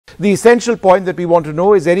the essential point that we want to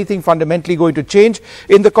know is anything fundamentally going to change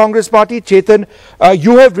in the Congress party? Chetan,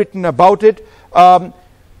 you have written about it.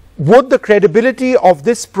 Would the credibility of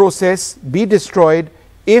this process be destroyed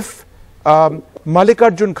if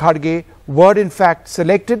Mallikarjun Kharge were in fact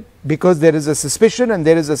selected, because there is a suspicion and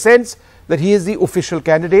there is a sense that he is the official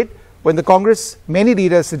candidate, when the Congress, many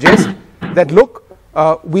leaders suggest that, look,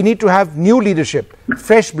 we need to have new leadership,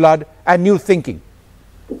 fresh blood and new thinking?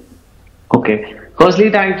 Okay.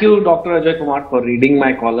 Firstly, thank you, Dr. Ajay Kumar, for reading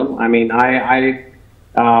my column. I mean, I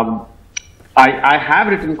have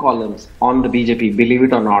written columns on the BJP, believe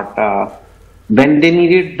it or not, when they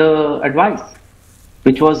needed the advice,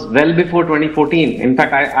 which was well before 2014. In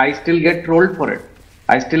fact, I still get trolled for it.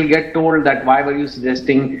 I still get told that why were you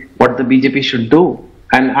suggesting what the BJP should do?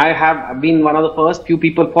 And I have been one of the first few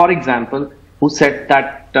people, for example, who said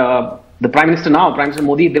that the Prime Minister now, Prime Minister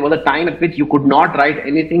Modi, there was a time at which you could not write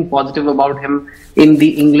anything positive about him in the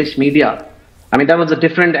English media. I mean, that was a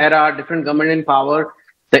different era, different government in power.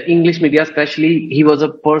 The English media especially, he was a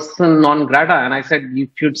person non grata. And I said, you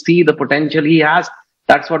should see the potential he has.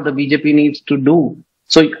 That's what the BJP needs to do.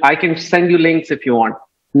 So I can send you links if you want.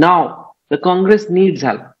 Now, the Congress needs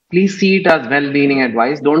help. Please see it as well-meaning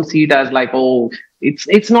advice. Don't see it as like, oh,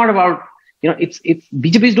 it's not about, it's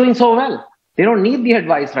BJP is doing so well. They don't need the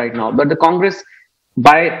advice right now. But the Congress,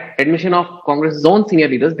 by admission of Congress's own senior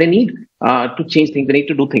leaders, they need to change things. They need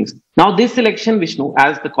to do things. Now, this election, Vishnu,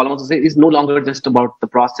 as the column also says, is no longer just about the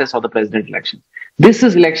process of the president election. This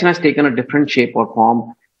election has taken a different shape or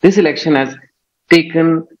form. This election has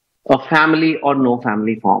taken a family or no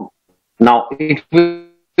family form. Now, it will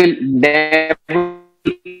never.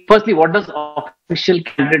 Firstly, what does official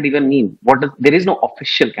candidate even mean? There is no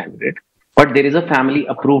official candidate, but there is a family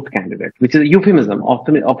approved candidate, which is a euphemism.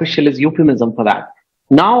 Official is euphemism for that.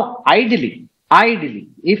 Now, ideally,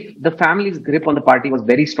 if the family's grip on the party was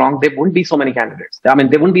very strong, there wouldn't be so many candidates. I mean,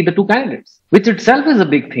 there wouldn't be the two candidates, which itself is a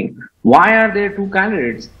big thing. Why are there two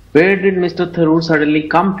candidates? Where did Mr. Tharoor suddenly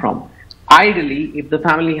come from? Ideally, if the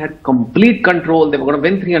family had complete control, they were going to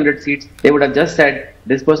win 300 seats, they would have just said,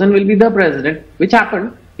 this person will be the president, which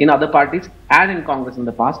happened in other parties and in Congress in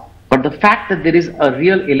the past. But the fact that there is a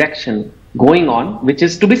real election going on, which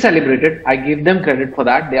is to be celebrated, I give them credit for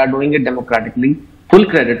that. They are doing it democratically, full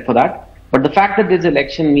credit for that. But the fact that this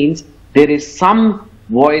election means there is some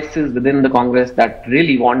voices within the Congress that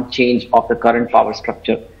really want change of the current power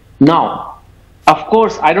structure. Now, of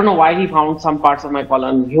course, I don't know why he found some parts of my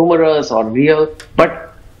column humorous or real,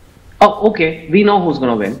 but okay, we know who's going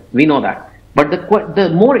to win. We know that. But the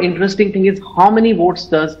more interesting thing is, how many votes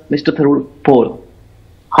does Mr. Tharoor poll?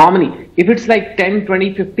 How many? If it's like 10,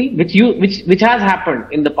 20, 50, which has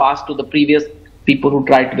happened in the past to the previous people who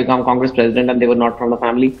tried to become Congress president and they were not from the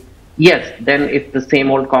family, yes, then it's the same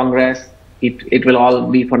old Congress, it will all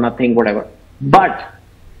be for nothing, whatever. But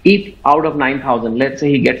if out of 9,000, let's say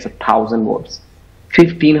he gets 1,000 votes,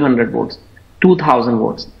 1,500 votes, 2,000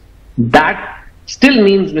 votes, that still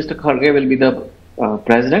means Mr. Kharge will be the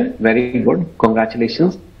president. Very good,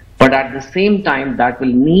 congratulations. But at the same time, that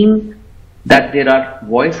will mean that there are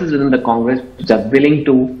voices within the Congress which are willing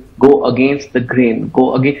to go against the grain,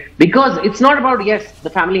 because it's not about, yes, the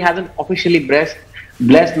family hasn't officially blessed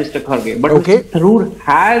Mr. Kharge, but okay, Mr. Tharoor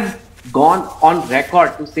has gone on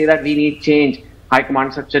record to say that we need change, high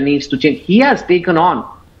command structure needs to change. He has taken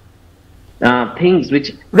on things which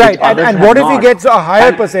and what if he gets a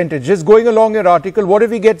higher percentage? Just going along your article, what if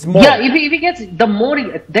he gets more? Yeah, if he gets the more,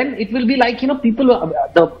 then it will be like, people,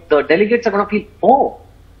 the delegates are going to feel,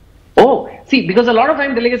 see, because a lot of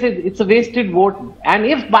time delegates say it's a wasted vote, and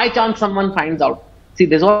if by chance someone finds out, see,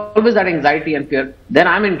 there's always that anxiety and fear, then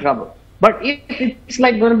I'm in trouble. But if it's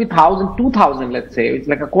like going to be 1,000, 2,000, let's say, it's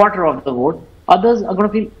like a quarter of the vote, others are going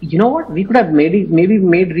to feel, you know what, we could have maybe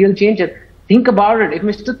made real changes. Think about it. If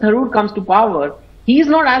Mr. Tharoor comes to power, he is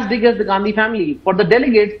not as big as the Gandhi family. For the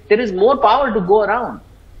delegates, there is more power to go around.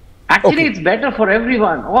 Actually, it's better for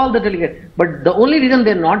everyone, all the delegates. But the only reason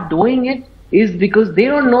they're not doing it is because they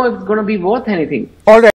don't know if it's going to be worth anything. All right.